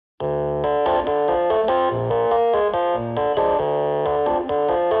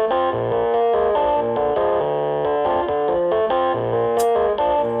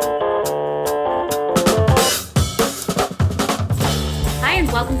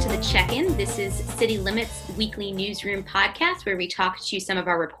to The Check-In. This is City Limits weekly newsroom podcast where we talk to some of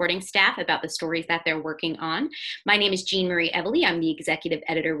our reporting staff about the stories that they're working on. My name is Jean Marie Evely. I'm the executive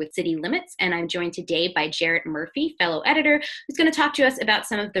editor with City Limits, and I'm joined today by Jarrett Murphy, fellow editor, who's going to talk to us about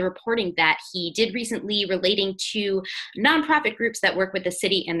some of the reporting that he did recently relating to nonprofit groups that work with the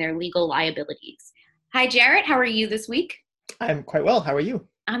city and their legal liabilities. Hi, Jarrett. How are you this week? I'm quite well. How are you?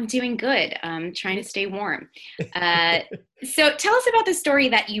 I'm doing good. I'm trying to stay warm. So tell us about the story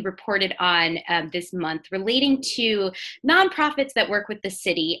that you reported on this month relating to nonprofits that work with the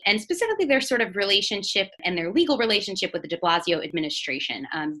city and specifically their sort of relationship and their legal relationship with the de Blasio administration.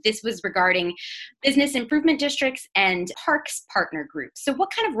 This was regarding business improvement districts and parks partner groups. So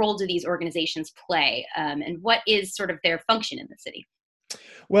what kind of role do these organizations play and what is sort of their function in the city?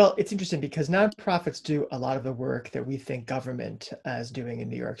 Well, it's interesting because nonprofits do a lot of the work that we think government is doing in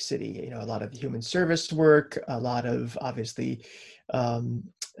New York City. A lot of human service work, a lot of obviously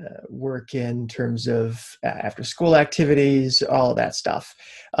work in terms of after school activities, all of that stuff.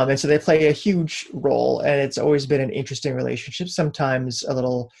 And so they play a huge role, and it's always been an interesting relationship, sometimes a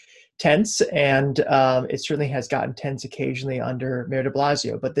little tense, and it certainly has gotten tense occasionally under Mayor de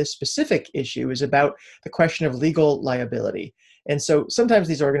Blasio. But this specific issue is about the question of legal liability. And so sometimes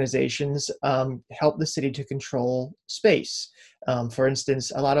these organizations help the city to control space. For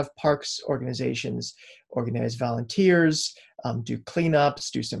instance, a lot of parks organizations organize volunteers, do cleanups,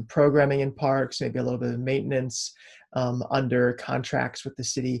 do some programming in parks, maybe a little bit of maintenance under contracts with the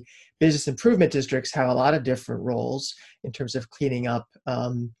city. Business improvement districts have a lot of different roles in terms of cleaning up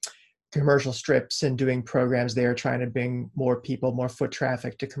commercial strips and doing programs there, trying to bring more people, more foot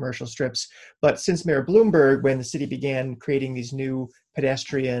traffic to commercial strips. But since Mayor Bloomberg, when the city began creating these new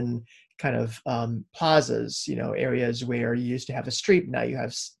pedestrian kind of plazas, areas where you used to have a street, now you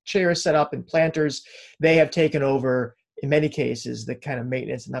have chairs set up and planters, they have taken over, in many cases, the kind of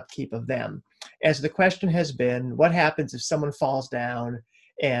maintenance and upkeep of them. And so the question has been, what happens if someone falls down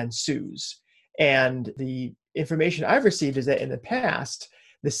and sues? And the information I've received is that in the past,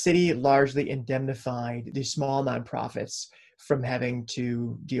 the city largely indemnified these small nonprofits from having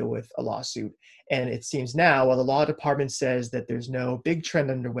to deal with a lawsuit. And it seems now, while the law department says that there's no big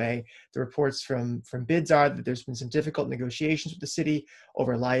trend underway, the reports from BIDS are that there's been some difficult negotiations with the city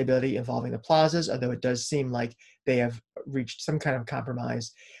over liability involving the plazas, although it does seem like they have reached some kind of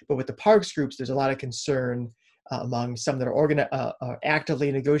compromise. But with the parks groups, there's a lot of concern among some that are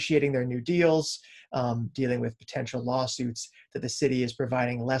actively negotiating their new deals, dealing with potential lawsuits, that the city is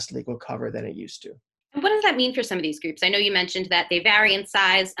providing less legal cover than it used to. And what does that mean for some of these groups? I know you mentioned that they vary in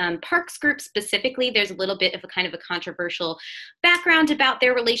size. Parks groups specifically, there's a little bit of a kind of a controversial background about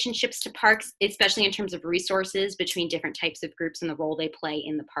their relationships to parks, especially in terms of resources between different types of groups and the role they play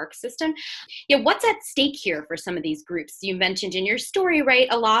in the park system. Yeah, what's at stake here for some of these groups? You mentioned in your story, right,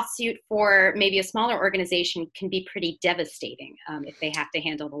 a lawsuit for maybe a smaller organization can be pretty devastating if they have to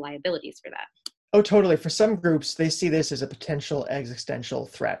handle the liabilities for that. Oh, totally. For some groups, they see this as a potential existential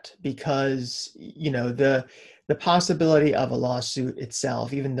threat because, the possibility of a lawsuit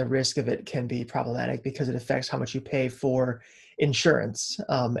itself, even the risk of it, can be problematic because it affects how much you pay for insurance.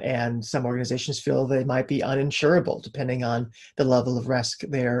 And some organizations feel they might be uninsurable depending on the level of risk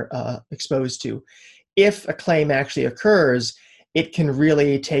they're exposed to. If a claim actually occurs, it can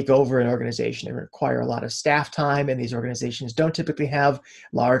really take over an organization and require a lot of staff time. And these organizations don't typically have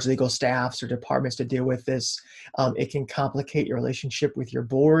large legal staffs or departments to deal with this. It can complicate your relationship with your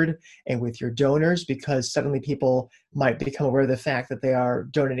board and with your donors because suddenly people might become aware of the fact that they are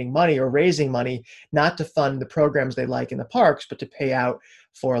donating money or raising money, not to fund the programs they like in the parks, but to pay out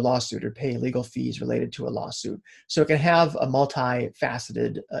for a lawsuit or pay legal fees related to a lawsuit. So it can have a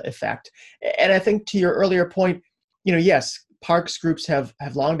multifaceted effect. And I think to your earlier point, yes, parks groups have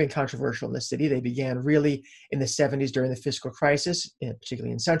long been controversial in the city. They began really in the 70s during the fiscal crisis,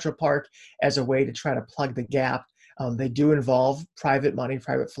 particularly in Central Park, as a way to try to plug the gap. They do involve private money,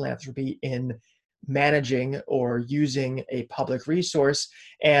 private philanthropy in managing or using a public resource.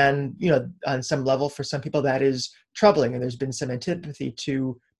 And, on some level, for some people, that is troubling. And there's been some antipathy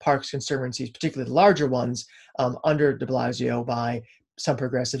to parks conservancies, particularly the larger ones, under de Blasio by some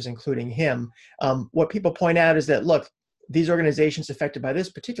progressives, including him. What people point out is that, look, these organizations affected by this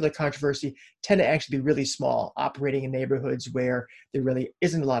particular controversy tend to actually be really small, operating in neighborhoods where there really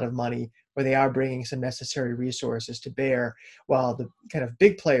isn't a lot of money, where they are bringing some necessary resources to bear, while the kind of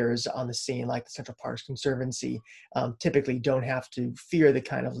big players on the scene, like the Central Parks Conservancy, typically don't have to fear the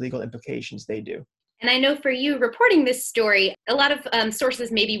kind of legal implications they do. And I know for you reporting this story, a lot of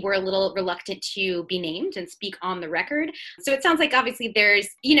sources maybe were a little reluctant to be named and speak on the record. So it sounds like obviously there's,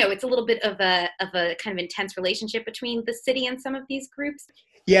 it's a little bit of a kind of intense relationship between the city and some of these groups.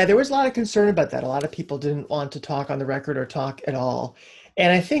 Yeah, there was a lot of concern about that. A lot of people didn't want to talk on the record or talk at all.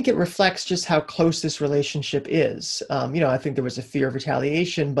 And I think it reflects just how close this relationship is. I think there was a fear of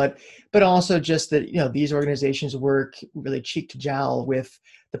retaliation, but also just that, these organizations work really cheek to jowl with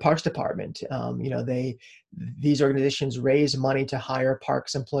the Parks Department. These organizations raise money to hire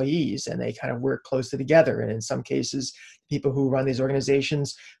Parks employees, and they kind of work closely together. And in some cases, people who run these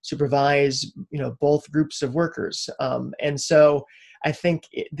organizations supervise, both groups of workers. And so I think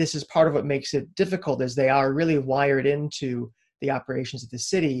this is part of what makes it difficult, is they are really wired into the operations of the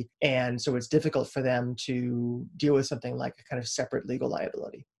city. And so it's difficult for them to deal with something like a kind of separate legal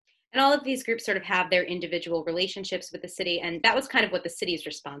liability. And all of these groups sort of have their individual relationships with the city. And that was kind of what the city's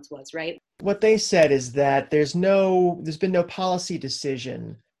response was, right? What they said is that there's been no policy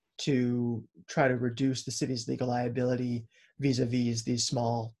decision to try to reduce the city's legal liability vis-a-vis these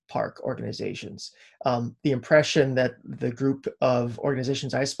small park organizations. The impression that the group of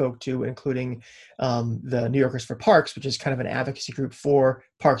organizations I spoke to, including the New Yorkers for Parks, which is kind of an advocacy group for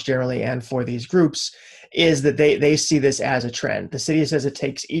parks generally and for these groups, is that they see this as a trend. The city says it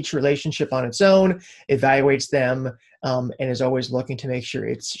takes each relationship on its own, evaluates them, and is always looking to make sure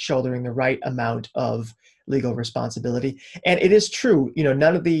it's shouldering the right amount of legal responsibility. And it is true,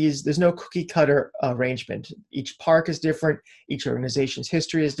 none of these, there's no cookie cutter arrangement. Each park is different. Each organization's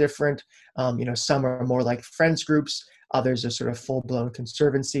history is different. Some are more like friends groups. Others are sort of full-blown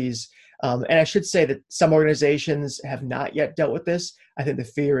conservancies. And I should say that some organizations have not yet dealt with this. I think the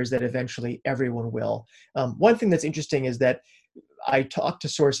fear is that eventually everyone will. One thing that's interesting is that I talked to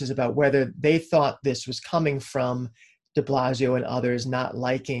sources about whether they thought this was coming from de Blasio and others not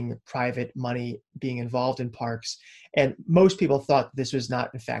liking private money being involved in parks. And most people thought this was not,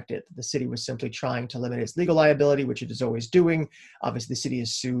 in fact, it. The city was simply trying to limit its legal liability, which it is always doing. Obviously, the city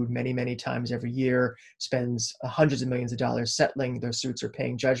is sued many, many times every year, spends hundreds of millions of dollars settling those suits or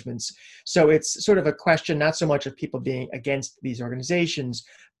paying judgments. So it's sort of a question, not so much of people being against these organizations,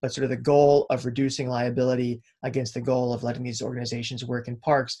 but sort of the goal of reducing liability against the goal of letting these organizations work in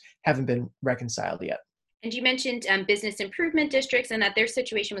parks haven't been reconciled yet. And you mentioned business improvement districts and that their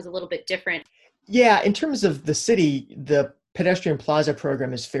situation was a little bit different. Yeah, in terms of the city, the pedestrian plaza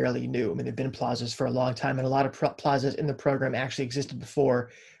program is fairly new. I mean, there have been plazas for a long time, and a lot of plazas in the program actually existed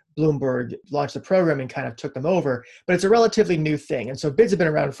before Bloomberg launched the program and kind of took them over. But it's a relatively new thing. And so BIDs have been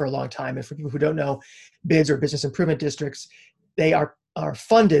around for a long time. And for people who don't know, BIDs or business improvement districts, they are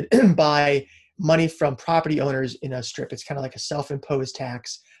funded by money from property owners in a strip. It's kind of like a self-imposed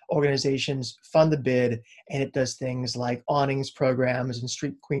tax. Organizations fund the BID, and it does things like awnings programs and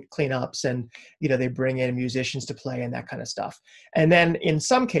street cleanups, and they bring in musicians to play and that kind of stuff. And then in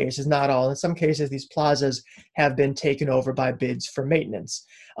some cases, not all, in some cases, these plazas have been taken over by BIDs for maintenance.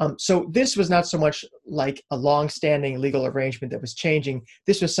 So this was not so much like a long-standing legal arrangement that was changing.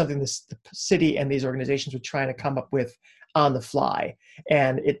 This was something the city and these organizations were trying to come up with on the fly.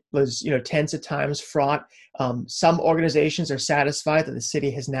 And it was, tense at times, fraught. Some organizations are satisfied that the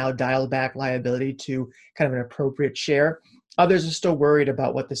city has now dialed back liability to kind of an appropriate share. Others are still worried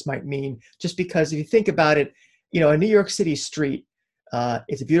about what this might mean, just because if you think about it, a New York City street,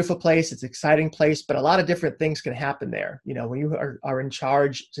 it's a beautiful place, it's an exciting place, but a lot of different things can happen there. When you are in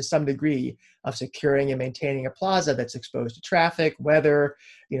charge to some degree of securing and maintaining a plaza that's exposed to traffic, weather,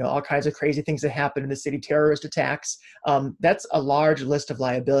 all kinds of crazy things that happen in the city, terrorist attacks, that's a large list of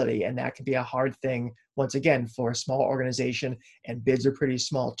liability. And that can be a hard thing, once again, for a small organization, and BIDs are pretty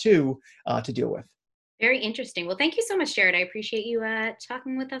small too, to deal with. Very interesting. Well, thank you so much, Jared. I appreciate you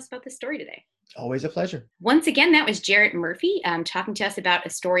talking with us about this story today. Always a pleasure. Once again, that was Jarrett Murphy talking to us about a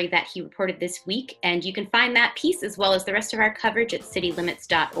story that he reported this week. And you can find that piece as well as the rest of our coverage at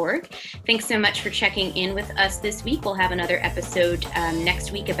citylimits.org. Thanks so much for checking in with us this week. We'll have another episode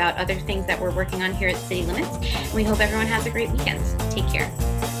next week about other things that we're working on here at City Limits. We hope everyone has a great weekend. Take care.